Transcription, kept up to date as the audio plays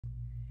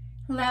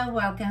Hello,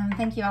 welcome.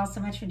 Thank you all so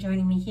much for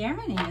joining me here.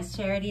 My name is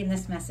Charity and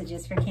this message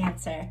is for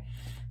Cancer.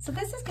 So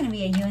this is going to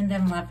be a you and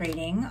them love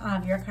reading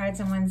of your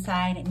cards on one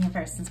side and your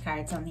person's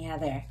cards on the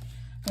other.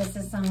 This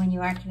is someone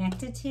you are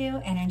connected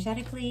to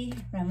energetically,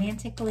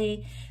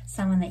 romantically,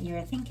 someone that you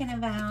are thinking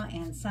about,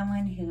 and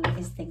someone who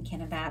is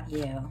thinking about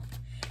you.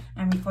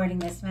 I'm recording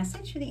this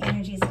message for the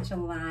energies of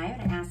July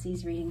and ask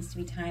these readings to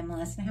be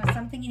timeless and have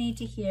something you need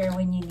to hear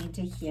when you need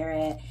to hear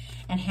it.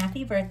 And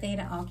happy birthday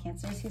to all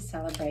Cancers who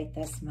celebrate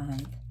this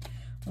month.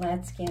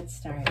 Let's get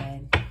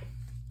started.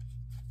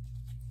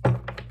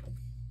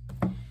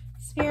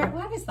 Spirit,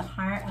 what is the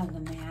heart of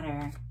the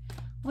matter?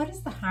 What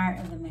is the heart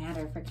of the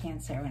matter for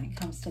Cancer when it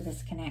comes to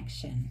this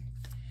connection?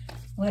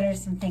 What are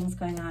some things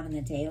going on in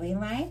the daily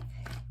life?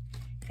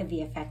 Could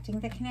be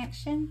affecting the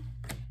connection.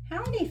 How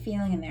are they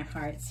feeling in their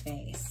heart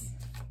space?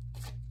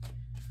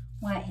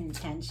 What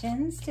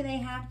intentions do they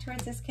have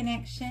towards this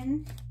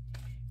connection?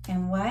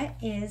 And what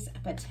is a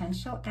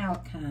potential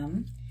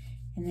outcome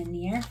in the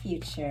near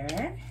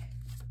future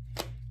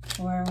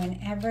or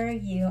whenever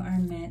you are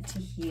meant to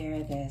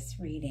hear this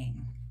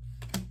reading?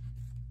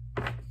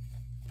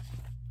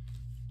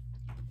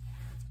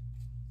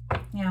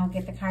 Now we'll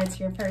get the cards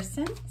for your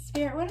person.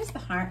 Spirit, what is the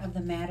heart of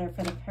the matter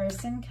for the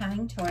person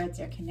coming towards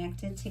or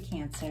connected to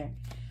Cancer?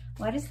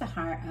 What is the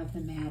heart of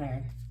the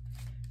matter?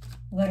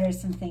 What are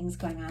some things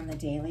going on in the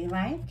daily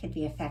life? Could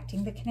be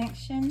affecting the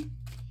connection.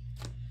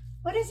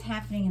 What is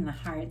happening in the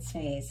heart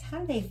space?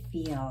 How do they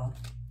feel?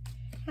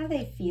 How do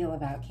they feel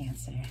about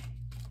Cancer?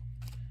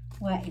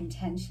 What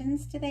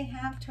intentions do they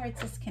have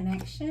towards this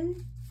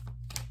connection?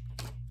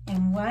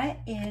 And what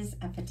is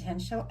a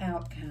potential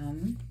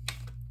outcome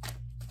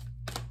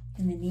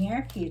in the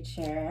near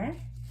future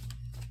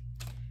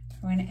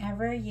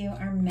whenever you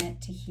are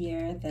meant to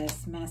hear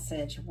this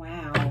message?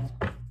 Wow.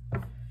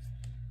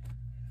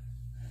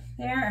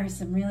 There are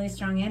some really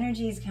strong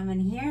energies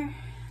coming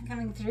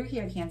through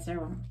here, Cancer.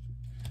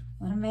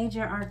 What a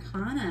major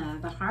arcana.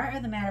 The heart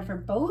of the matter for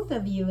both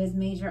of you is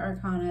major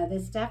arcana.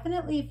 This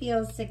definitely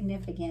feels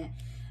significant.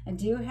 I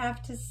do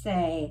have to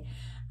say,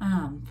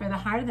 for the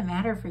heart of the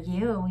matter for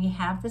you, we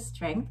have the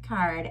Strength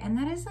card, and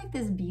that is like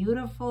this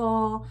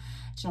beautiful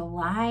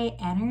July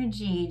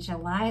energy,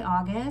 July,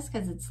 August,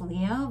 because it's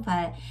Leo,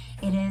 but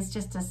it is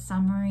just a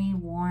summery,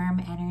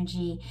 warm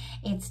energy.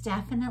 It's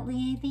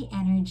definitely the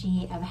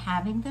energy of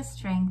having the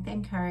strength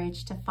and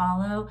courage to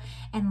follow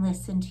and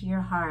listen to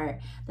your heart.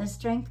 The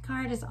Strength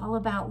card is all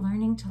about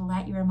learning to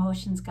let your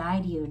emotions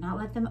guide you, not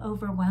let them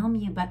overwhelm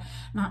you, but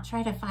not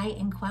try to fight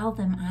and quell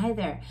them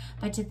either,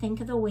 but to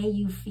think of the way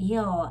you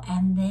feel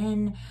and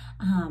then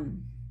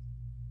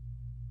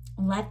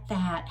let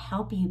that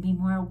help you be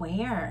more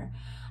aware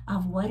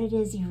of what it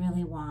is you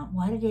really want,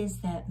 what it is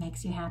that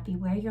makes you happy,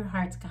 where your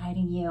heart's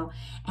guiding you,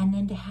 and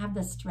then to have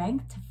the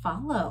strength to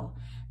follow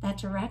that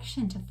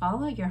direction, to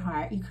follow your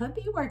heart. You could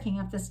be working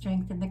up the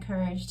strength and the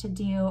courage to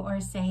do or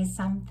say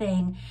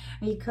something,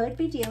 or you could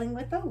be dealing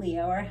with a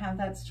Leo or have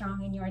that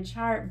strong in your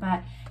chart,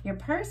 but your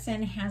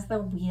person has the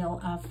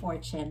Wheel of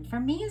Fortune. For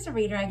me as a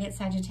reader, I get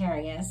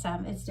Sagittarius.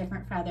 It's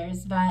different for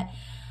others, but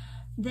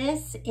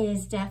this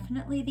is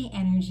definitely the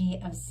energy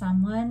of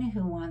someone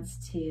who wants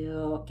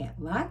to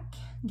get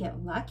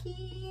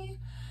lucky,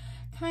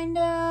 kind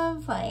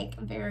of like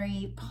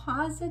very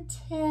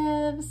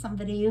positive,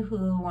 somebody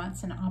who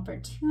wants an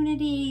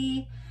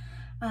opportunity.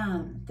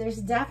 There's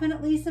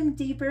definitely some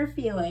deeper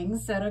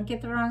feelings, so don't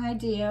get the wrong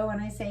idea when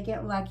I say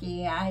get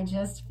lucky. I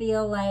just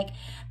feel like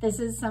this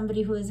is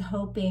somebody who is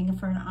hoping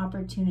for an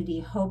opportunity,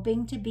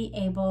 hoping to be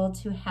able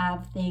to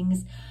have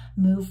things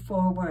move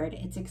forward.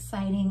 It's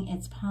exciting,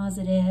 it's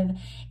positive,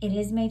 it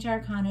is major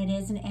arcana, it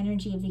is an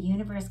energy of the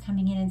universe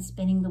coming in and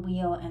spinning the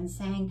wheel and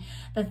saying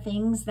the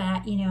things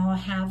that, you know,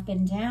 have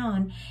been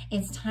down,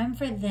 it's time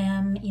for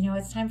them, you know,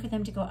 it's time for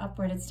them to go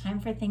upward, it's time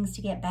for things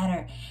to get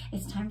better,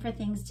 it's time for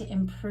things to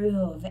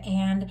improve.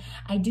 And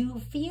I do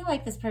feel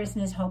like this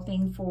person is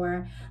hoping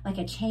for like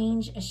a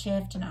change, a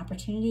shift, an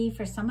opportunity.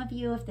 For some of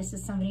you, if this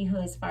is somebody who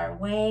is far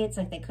away, it's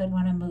like they could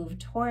want to move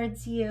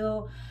towards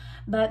you,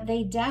 but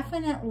they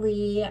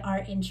definitely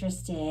are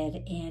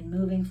interested in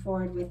moving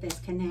forward with this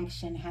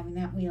connection, having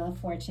that Wheel of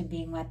Fortune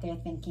being what they're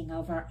thinking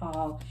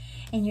overall.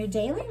 In your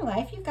daily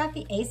life, you've got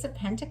the Ace of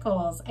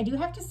Pentacles. I do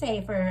have to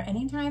say, for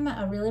any time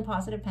a really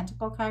positive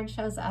Pentacle card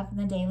shows up in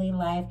the daily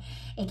life,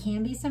 it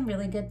can be some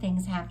really good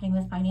things happening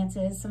with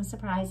finances, some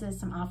surprises,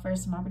 some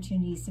offers, some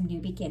opportunities, some new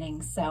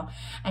beginnings. So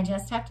I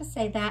just have to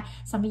say that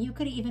some of you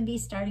could even be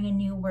starting a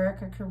new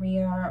work or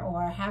career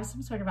or have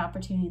some sort of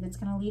opportunity that's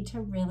going to lead to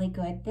really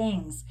good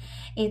things.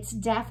 It's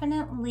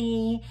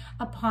definitely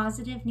a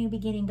positive new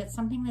beginning, but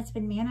something that's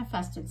been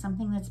manifested,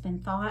 something that's been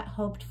thought,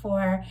 hoped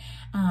for.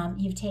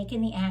 You've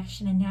taken the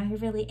action and now you're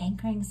really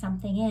anchoring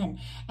something in.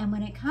 And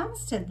when it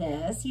comes to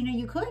this, you know,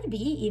 you could be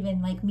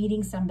even like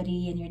meeting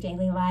somebody in your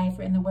daily life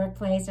or in the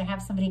workplace, or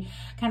have somebody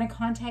kind of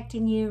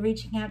contacting you,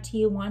 reaching out to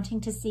you,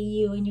 wanting to see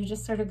you, and you're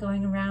just sort of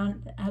going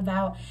around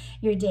about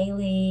your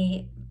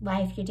daily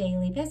life, your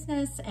daily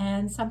business,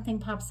 and something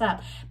pops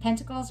up.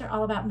 Pentacles are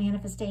all about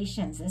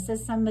manifestations. This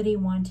is somebody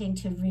wanting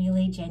to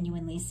really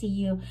genuinely see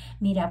you,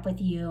 meet up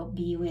with you,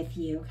 be with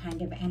you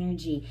kind of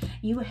energy.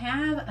 You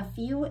have a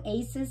few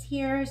aces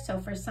here. So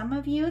for some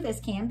of you, this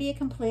can be a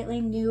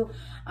completely new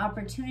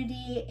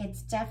opportunity.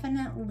 It's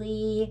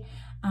definitely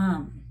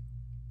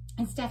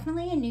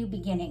a new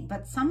beginning,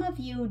 but some of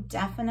you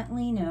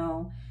definitely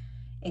know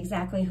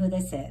exactly who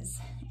this is.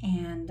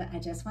 And I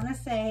just want to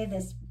say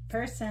this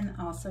person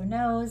also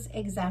knows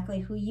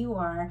exactly who you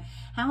are,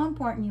 how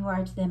important you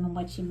are to them, and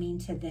what you mean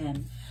to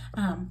them.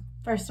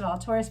 First of all,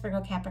 Taurus,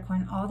 Virgo,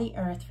 Capricorn, all the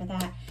earth for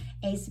that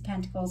Ace of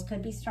Pentacles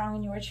could be strong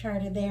in your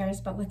chart or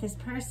theirs, but what this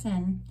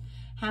person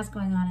has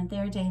going on in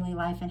their daily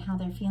life and how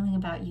they're feeling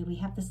about you, we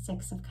have the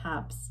Six of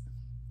Cups.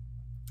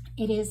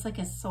 It is like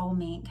a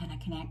soulmate kind of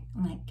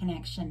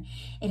connection.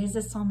 It is a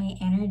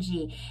soulmate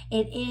energy.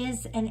 It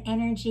is an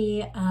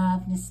energy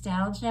of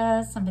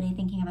nostalgia, somebody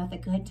thinking about the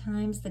good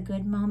times, the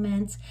good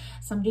moments,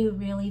 somebody who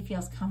really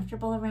feels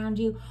comfortable around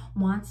you,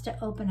 wants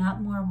to open up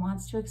more,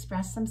 wants to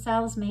express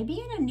themselves, maybe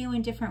in a new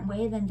and different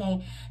way than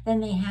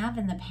they have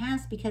in the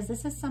past, because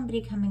this is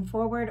somebody coming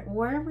forward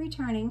or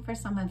returning for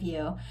some of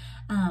you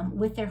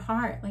with their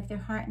heart, like their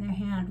heart in their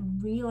hand,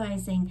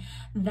 realizing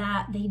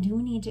that they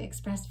do need to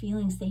express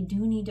feelings, they do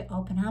need to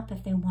open up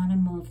if they want to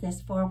move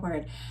this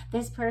forward.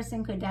 This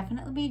person could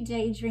definitely be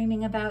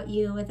daydreaming about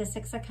you with the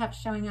Six of Cups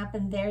showing up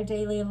in their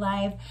daily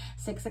life.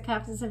 Six of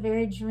Cups is a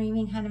very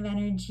dreaming kind of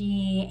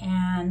energy,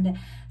 and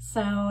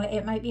so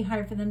it might be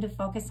hard for them to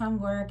focus on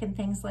work and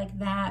things like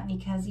that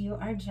because you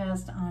are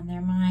just on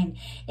their mind.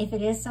 If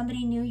it is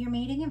somebody new you're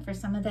meeting, and for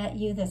some of that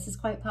this is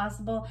quite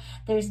possible,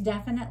 there's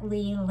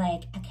definitely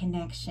like a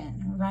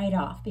connection right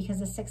off, because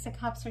the Six of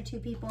Cups are two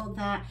people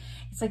that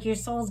it's like your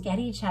souls get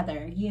each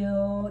other.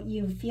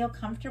 You feel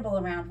comfortable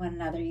around one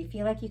another. You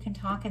feel like you can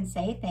talk and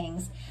say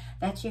things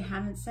that you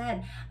haven't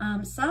said.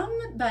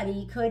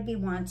 Somebody could be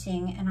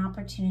wanting an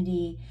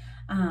opportunity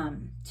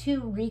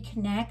to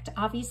reconnect.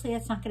 Obviously,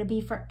 it's not going to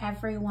be for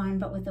everyone,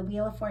 but with the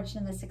Wheel of Fortune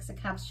and the Six of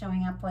Cups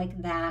showing up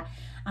like that,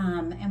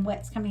 and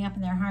what's coming up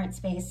in their heart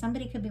space,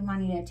 somebody could be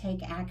wanting to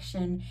take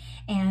action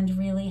and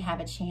really have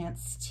a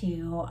chance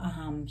to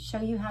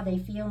show you how they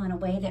feel in a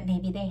way that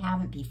maybe they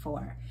haven't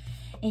before.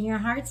 In your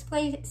heart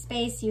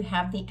space, you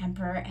have the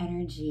Emperor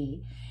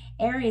energy.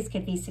 Aries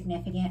could be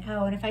significant.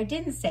 Oh, and if I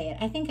didn't say it,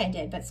 I think I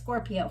did, but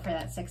Scorpio for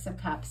that Six of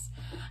Cups.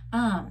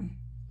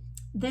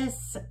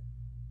 This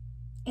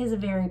is a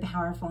very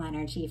powerful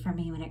energy for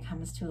me when it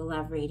comes to a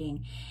love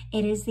reading.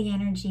 It is the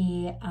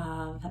energy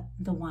of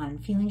the one,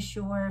 feeling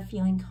sure,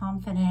 feeling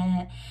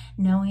confident,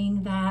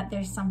 knowing that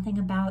there's something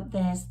about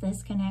this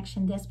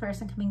connection, this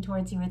person coming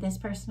towards you, or this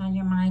person on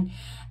your mind,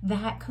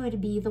 that could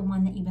be the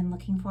one that you've been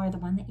looking for, the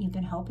one that you've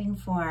been hoping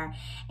for.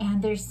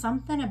 And there's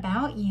something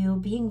about you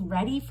being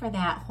ready for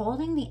that.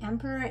 Holding the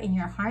Emperor in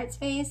your heart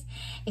space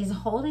is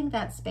holding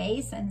that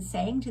space and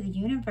saying to the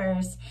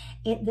universe,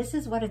 this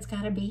is what it's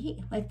got to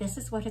be. Like, this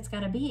is what it's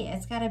got to be.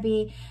 It's got to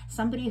be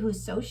somebody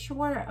who's so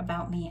sure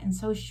about me and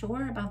so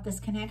sure about this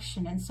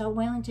connection and so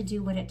willing to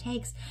do what it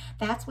takes.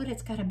 That's what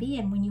it's got to be.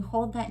 And when you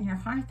hold that in your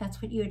heart,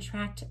 that's what you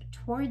attract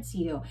towards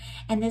you.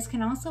 And this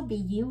can also be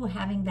you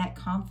having that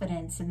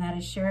confidence and that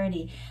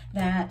assurity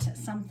that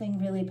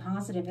something really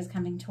positive is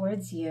coming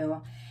towards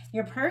you.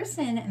 Your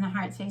person in the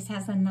heart space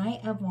has the Knight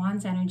of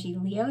Wands energy.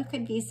 Leo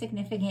could be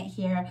significant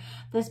here.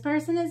 This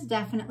person is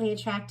definitely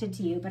attracted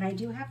to you, but I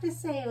do have to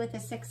say with the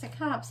Six of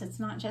Cups, it's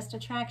not just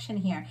attraction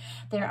here.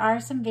 There are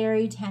some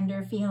very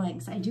tender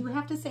feelings. I do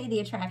have to say the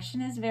attraction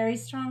is very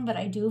strong, but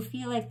I do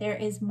feel like there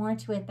is more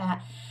to it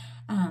that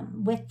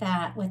with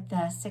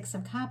the Six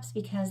of Cups,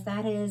 because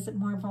that is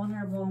more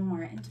vulnerable,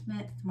 more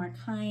intimate, more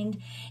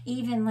kind,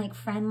 even like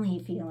friendly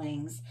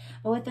feelings.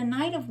 But with the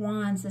Knight of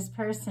Wands, this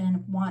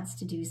person wants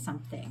to do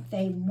something.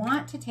 They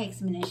want to take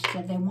some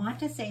initiative. They want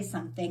to say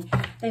something.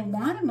 They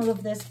want to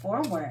move this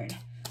forward.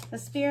 The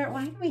Spirit,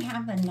 why do we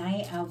have the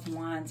Knight of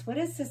Wands? What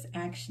is this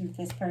action that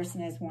this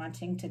person is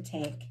wanting to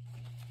take?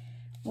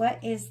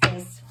 What is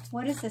this?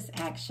 What is this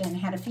action?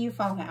 Had a few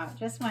fall out.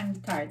 Just one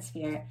card,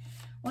 Spirit.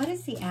 What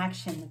is the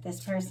action that this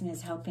person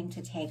is hoping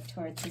to take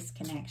towards this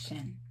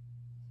connection?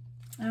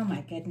 Oh my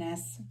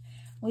goodness.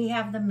 We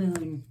have the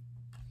Moon.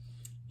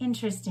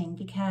 Interesting,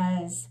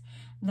 because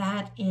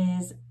that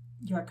is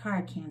your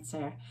card,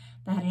 Cancer.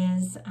 That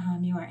is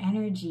your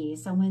energy.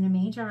 So when the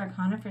major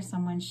arcana for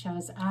someone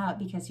shows up,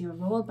 because you're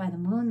ruled by the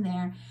Moon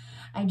there,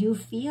 I do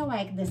feel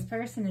like this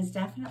person is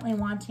definitely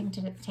wanting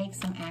to take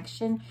some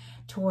action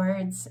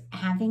towards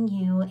having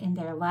you in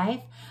their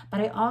life. But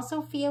I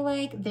also feel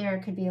like there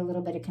could be a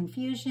little bit of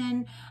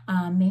confusion.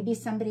 Maybe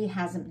somebody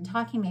hasn't been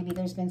talking. Maybe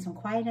there's been some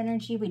quiet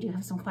energy. We do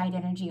have some quiet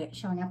energy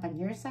showing up on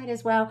your side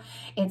as well.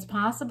 It's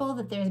possible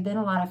that there's been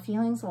a lot of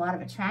feelings, a lot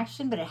of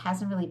attraction, but it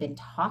hasn't really been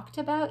talked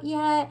about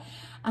yet.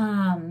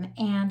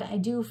 And I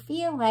do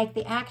feel like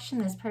the action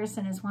this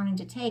person is wanting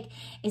to take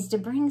is to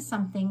bring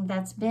something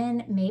that's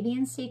been maybe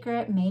in secret,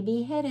 spirit,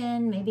 maybe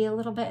hidden, maybe a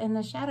little bit in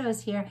the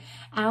shadows here,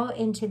 out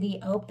into the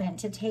open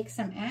to take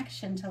some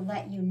action to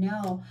let you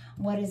know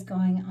what is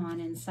going on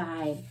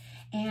inside.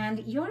 And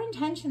your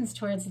intentions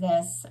towards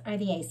this are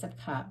the Ace of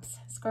Cups.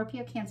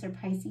 Scorpio, Cancer,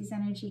 Pisces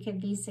energy could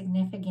be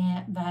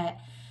significant, but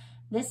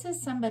this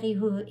is somebody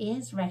who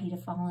is ready to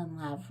fall in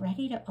love,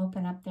 ready to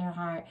open up their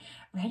heart,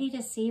 ready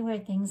to see where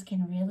things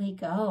can really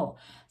go.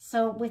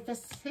 So with the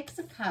Six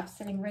of Cups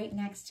sitting right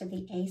next to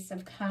the Ace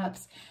of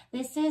Cups,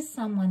 this is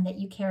someone that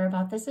you care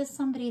about. This is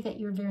somebody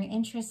that you're very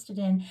interested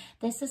in.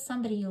 This is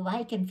somebody you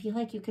like and feel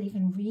like you could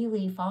even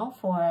really fall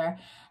for,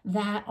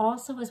 that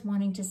also is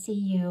wanting to see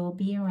you,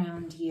 be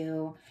around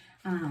you,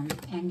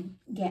 and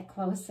get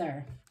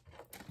closer.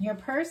 Your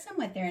person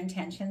with their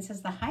intentions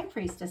is the High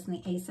Priestess and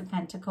the Ace of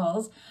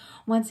Pentacles.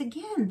 Once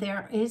again,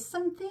 there is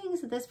some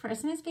things that this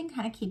person has been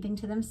kind of keeping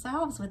to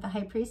themselves. With the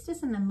High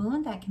Priestess and the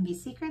Moon, that can be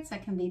secrets,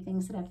 that can be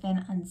things that have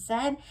been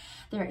unsaid.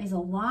 There is a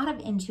lot of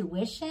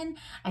intuition.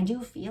 I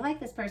do feel like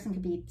this person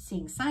could be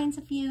seeing signs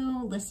of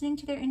you, listening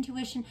to their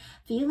intuition,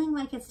 feeling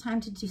like it's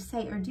time to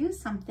say or do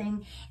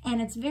something.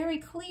 And it's very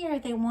clear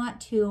they want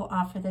to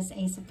offer this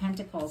Ace of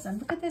Pentacles. And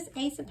look at this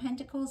Ace of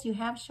Pentacles you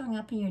have showing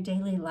up in your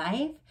daily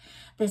life.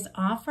 This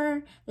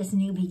offer, this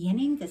new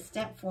beginning, this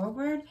step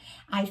forward.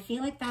 I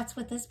feel like that's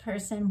what this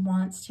person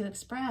wants to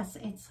express.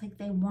 It's like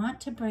they want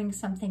to bring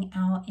something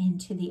out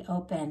into the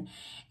open,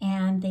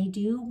 and they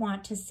do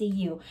want to see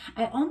you.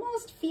 I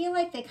almost feel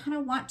like they kind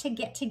of want to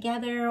get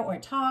together or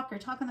talk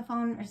on the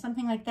phone or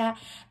something like that,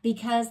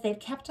 because they've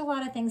kept a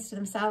lot of things to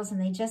themselves and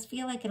they just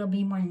feel like it'll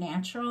be more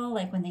natural.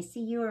 Like when they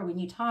see you or when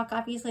you talk,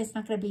 obviously it's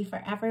not going to be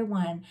for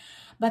everyone,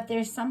 but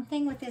there's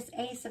something with this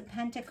Ace of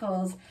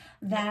Pentacles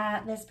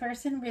that this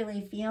person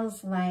really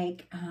feels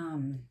like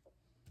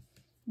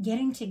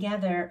getting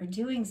together or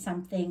doing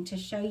something to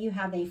show you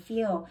how they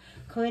feel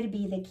could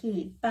be the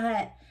key.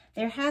 But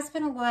there has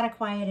been a lot of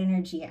quiet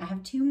energy. I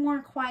have two more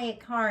quiet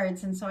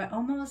cards, and so I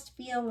almost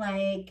feel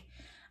like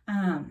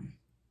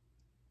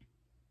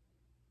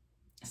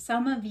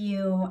some of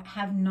you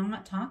have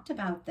not talked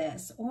about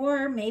this,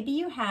 or maybe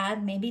you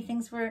had, maybe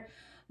things were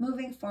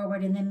moving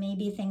forward and then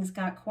maybe things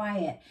got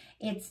quiet.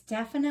 It's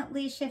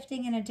definitely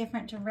shifting in a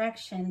different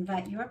direction,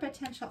 but your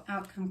potential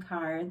outcome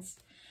cards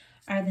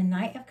are the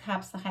Knight of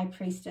Cups, the High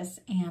Priestess,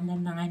 and the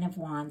Nine of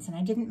Wands. And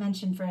I didn't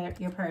mention for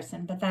your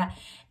person, but that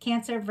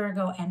Cancer,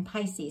 Virgo, and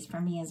Pisces for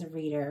me as a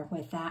reader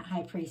with that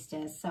High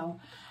Priestess. So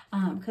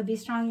could be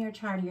strong in your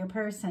chart or your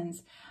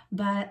person's.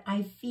 But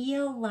I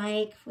feel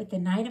like with the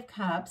Knight of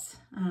Cups,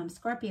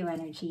 Scorpio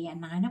energy, and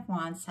Nine of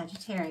Wands,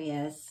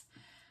 Sagittarius,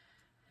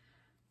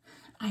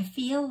 I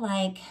feel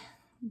like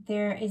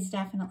there is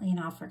definitely an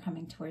offer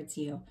coming towards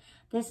you.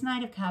 This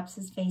Knight of Cups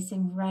is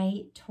facing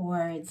right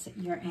towards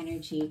your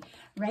energy.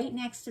 Right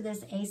next to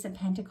this Ace of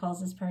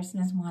Pentacles, this person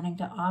is wanting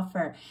to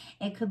offer.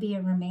 It could be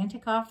a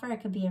romantic offer.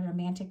 It could be a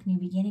romantic new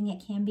beginning.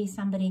 It can be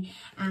somebody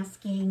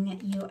asking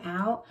you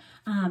out.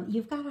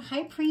 You've got a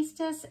High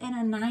Priestess and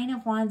a Nine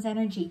of Wands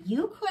energy.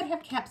 You could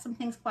have kept some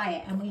things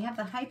quiet, and we have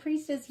the High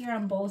Priestess here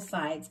on both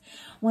sides.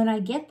 When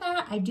I get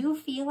that, I do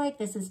feel like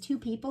this is two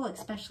people,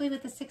 especially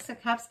with the Six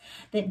of Cups,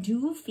 that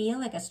do feel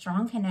like a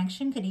strong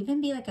connection. Could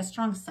even be like a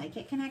strong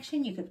psychic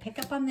connection. You could pick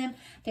up on them,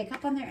 pick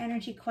up on their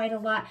energy quite a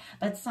lot.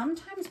 But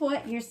sometimes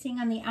what you're seeing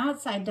on the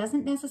outside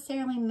doesn't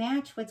necessarily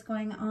match what's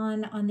going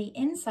on the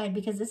inside,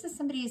 because this is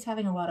somebody who's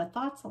having a lot of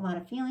thoughts, a lot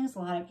of feelings, a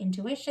lot of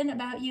intuition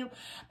about you.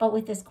 But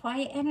with this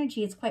quiet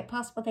energy, it's quite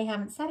possible they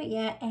haven't said it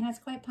yet, and it's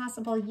quite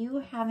possible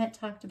you haven't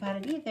talked about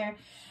it either,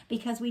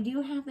 because we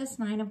do have this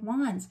Nine of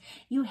Wands.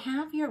 You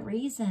have your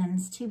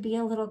reasons to be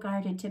a little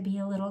guarded, to be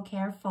a little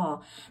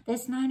careful.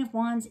 This Nine of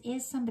Wands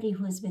is somebody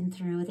who has been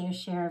through their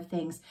share of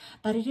things,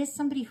 but it is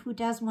somebody who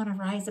does want to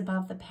rise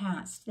above the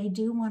past. They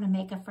do want to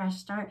make a fresh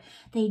start.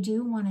 They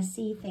do want to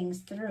see things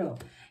through.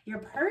 Your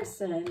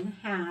person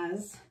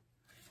has,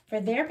 for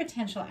their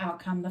potential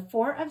outcome, the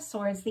Four of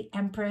Swords, the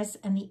Empress,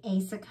 and the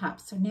Ace of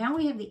Cups. So now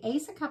we have the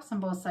Ace of Cups on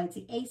both sides,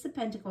 the Ace of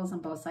Pentacles on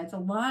both sides. A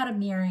lot of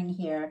mirroring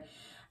here.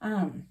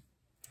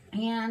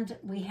 And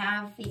we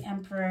have the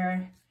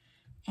Emperor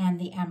and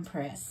the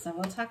Empress. So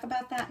we'll talk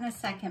about that in a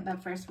second.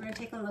 But first, we're going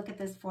to take a look at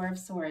this Four of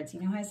Swords.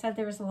 You know how I said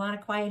there was a lot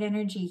of quiet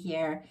energy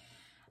here?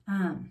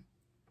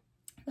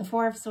 The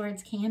Four of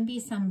Swords can be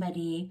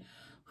somebody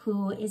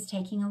who is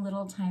taking a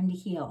little time to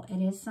heal.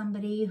 It is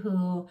somebody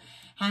who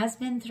has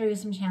been through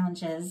some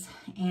challenges,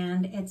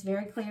 and it's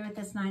very clear with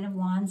this Nine of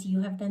Wands,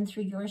 you have been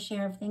through your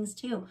share of things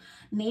too.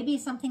 Maybe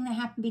something that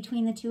happened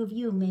between the two of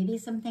you, maybe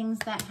some things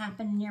that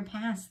happened in your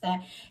past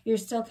that you're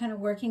still kind of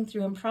working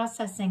through and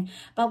processing.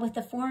 But with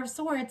the Four of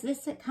Swords,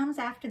 it comes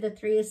after the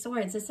Three of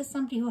Swords. This is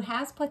somebody who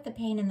has put the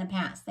pain in the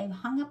past. They've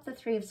hung up the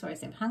Three of Swords.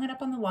 They've hung it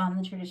up on the wall in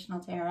the traditional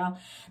tarot.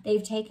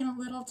 They've taken a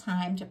little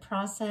time to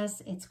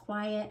process. It's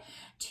quiet,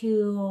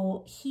 to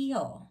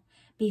heal,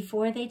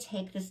 before they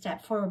take the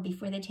step forward,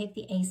 before they take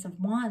the Ace of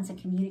Wands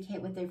and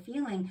communicate what they're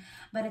feeling.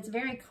 But it's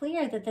very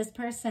clear that this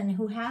person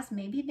who has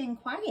maybe been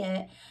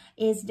quiet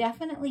is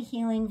definitely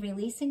healing,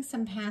 releasing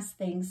some past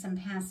things, some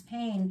past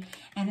pain,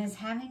 and is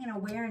having an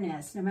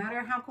awareness, no matter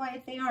how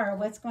quiet they are or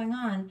what's going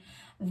on,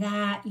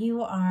 that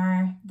you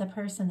are the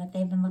person that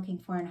they've been looking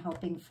for and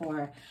hoping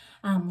for.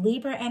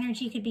 Libra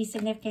energy could be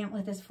significant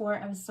with this Four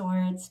of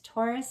Swords,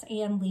 Taurus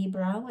and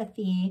Libra with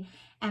the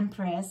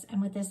Empress,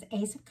 and with this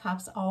Ace of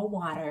Cups, all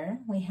water.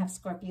 We have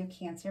Scorpio,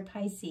 Cancer,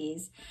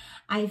 Pisces.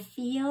 I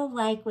feel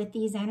like with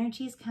these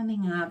energies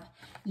coming up,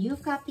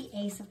 you've got the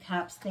Ace of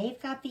Cups, they've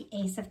got the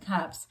Ace of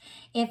Cups.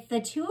 If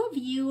the two of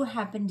you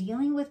have been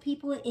dealing with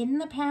people in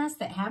the past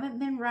that haven't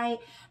been right,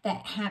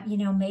 that have, you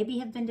know, maybe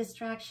have been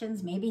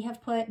distractions, maybe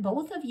have put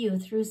both of you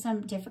through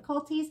some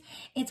difficulties,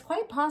 it's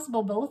quite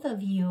possible both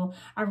of you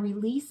are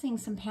releasing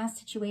some past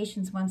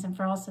situations once and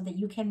for all so that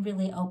you can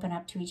really open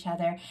up to each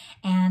other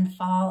and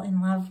fall in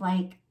love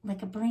like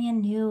a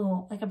brand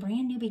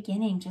new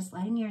beginning, just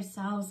letting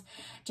yourselves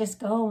just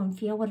go and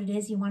feel what it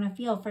is you want to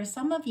feel. For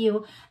some of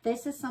you,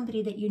 this is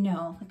somebody that you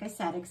know, like I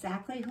said,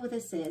 exactly who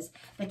this is.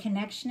 The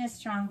connection is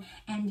strong,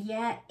 and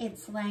yet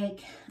it's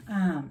like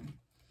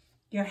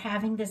you're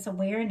having this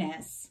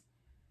awareness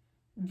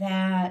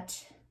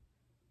that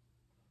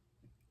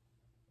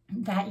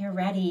you're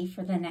ready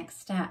for the next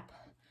step.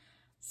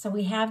 So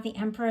we have the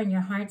Emperor in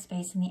your heart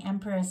space and the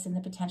Empress in the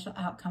potential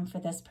outcome for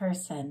this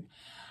person.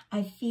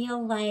 I feel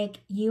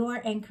like you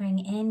are anchoring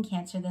in,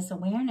 Cancer, this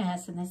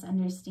awareness and this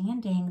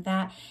understanding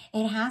that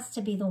it has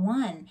to be the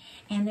one.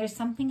 And there's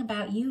something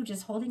about you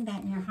just holding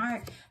that in your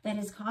heart that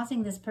is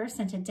causing this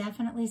person to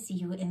definitely see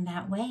you in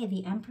that way.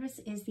 The Empress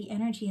is the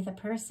energy of the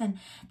person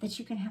that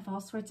you can have all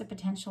sorts of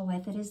potential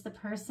with. It is the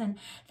person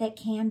that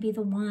can be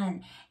the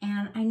one.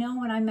 And I know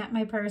when I met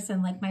my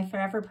person, like my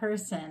forever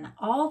person,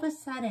 all of a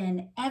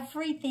sudden,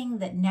 everything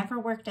that never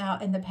worked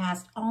out in the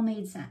past all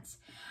made sense.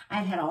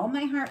 I'd had all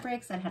my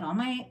heartbreaks, I'd had all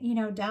my, you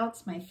know,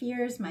 doubts, my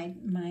fears, my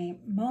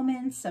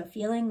moments of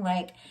feeling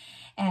like,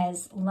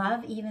 as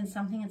love even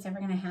something that's ever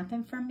going to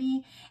happen for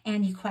me?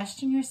 And you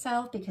question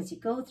yourself because you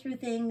go through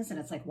things and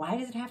it's like, why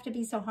does it have to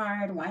be so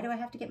hard? Why do I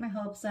have to get my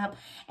hopes up?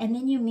 And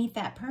then you meet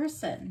that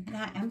person,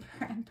 that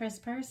Empress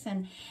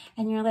person,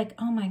 and you're like,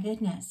 oh my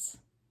goodness.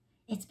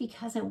 It's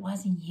because it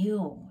wasn't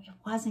you. It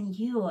wasn't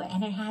you,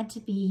 and it had to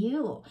be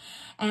you.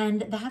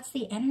 And that's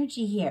the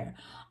energy here.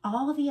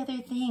 All the other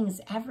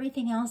things,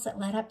 everything else that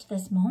led up to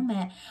this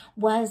moment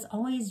was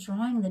always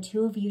drawing the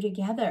two of you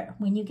together.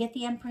 When you get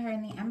the Emperor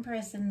and the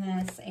Empress in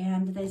this,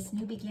 and this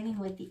new beginning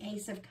with the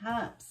Ace of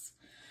Cups,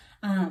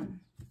 it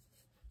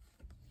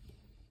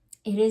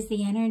is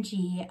the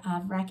energy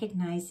of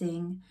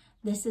recognizing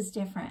this is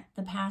different.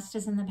 The past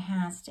is in the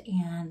past,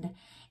 and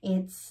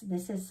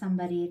this is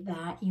somebody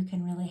that you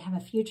can really have a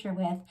future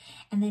with.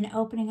 And then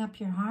opening up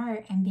your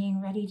heart and being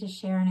ready to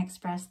share and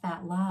express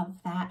that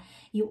love that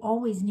you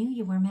always knew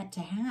you were meant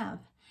to have.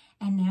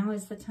 And now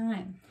is the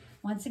time.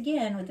 Once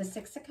again, with the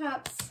Six of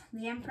Cups,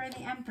 the Emperor and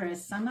the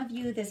Empress, some of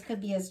you, this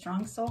could be a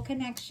strong soul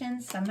connection.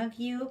 Some of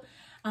you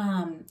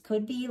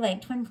could be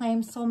like twin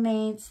flame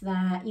soulmates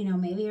that, you know,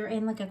 maybe you're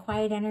in like a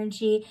quiet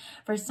energy.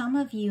 For some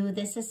of you,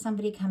 this is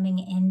somebody coming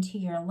into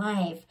your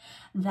life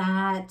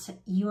that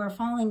you are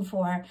falling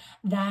for,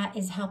 that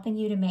is helping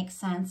you to make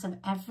sense of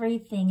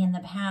everything in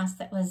the past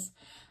that was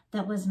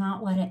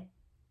not what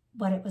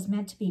it was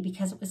meant to be,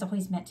 because it was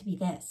always meant to be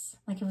this.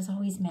 Like it was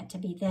always meant to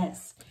be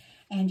this.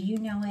 And you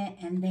know it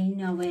and they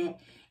know it.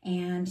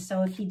 And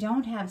so if you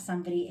don't have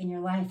somebody in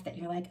your life that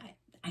you're like,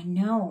 I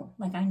know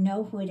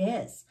who it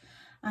is,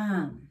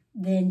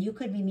 then you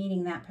could be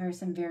meeting that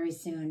person very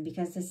soon,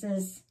 because this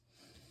is,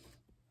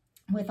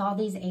 with all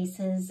these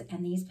aces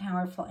and these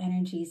powerful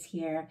energies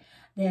here,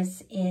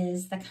 this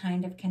is the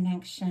kind of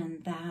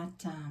connection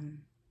that,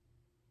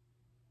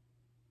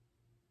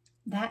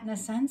 that in a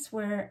sense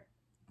we're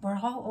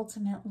all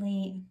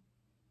ultimately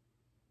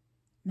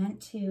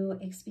meant to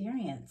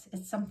experience.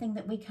 It's something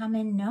that we come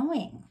in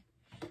knowing.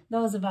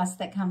 Those of us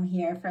that come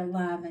here for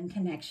love and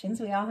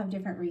connections, we all have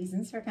different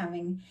reasons for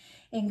coming,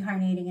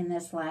 incarnating in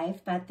this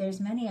life, but there's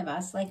many of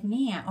us, like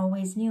me, I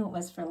always knew it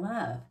was for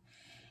love.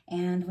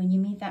 And when you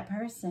meet that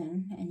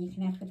person and you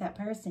connect with that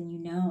person, you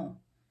know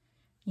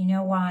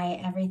why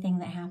everything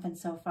that happened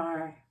so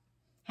far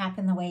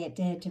happened the way it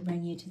did to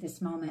bring you to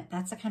this moment.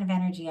 That's the kind of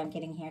energy I'm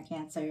getting here,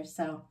 Cancer.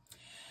 So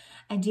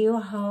I do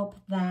hope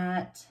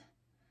that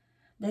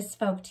this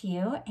spoke to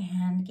you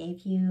and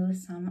gave you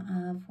some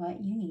of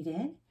what you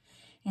needed.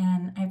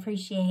 And I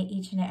appreciate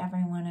each and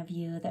every one of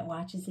you that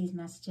watches these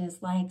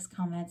messages, likes,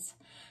 comments,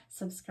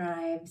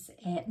 subscribes.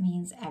 It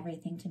means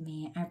everything to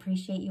me. I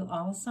appreciate you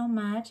all so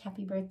much.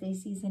 Happy birthday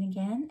season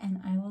again, and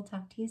I will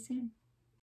talk to you soon.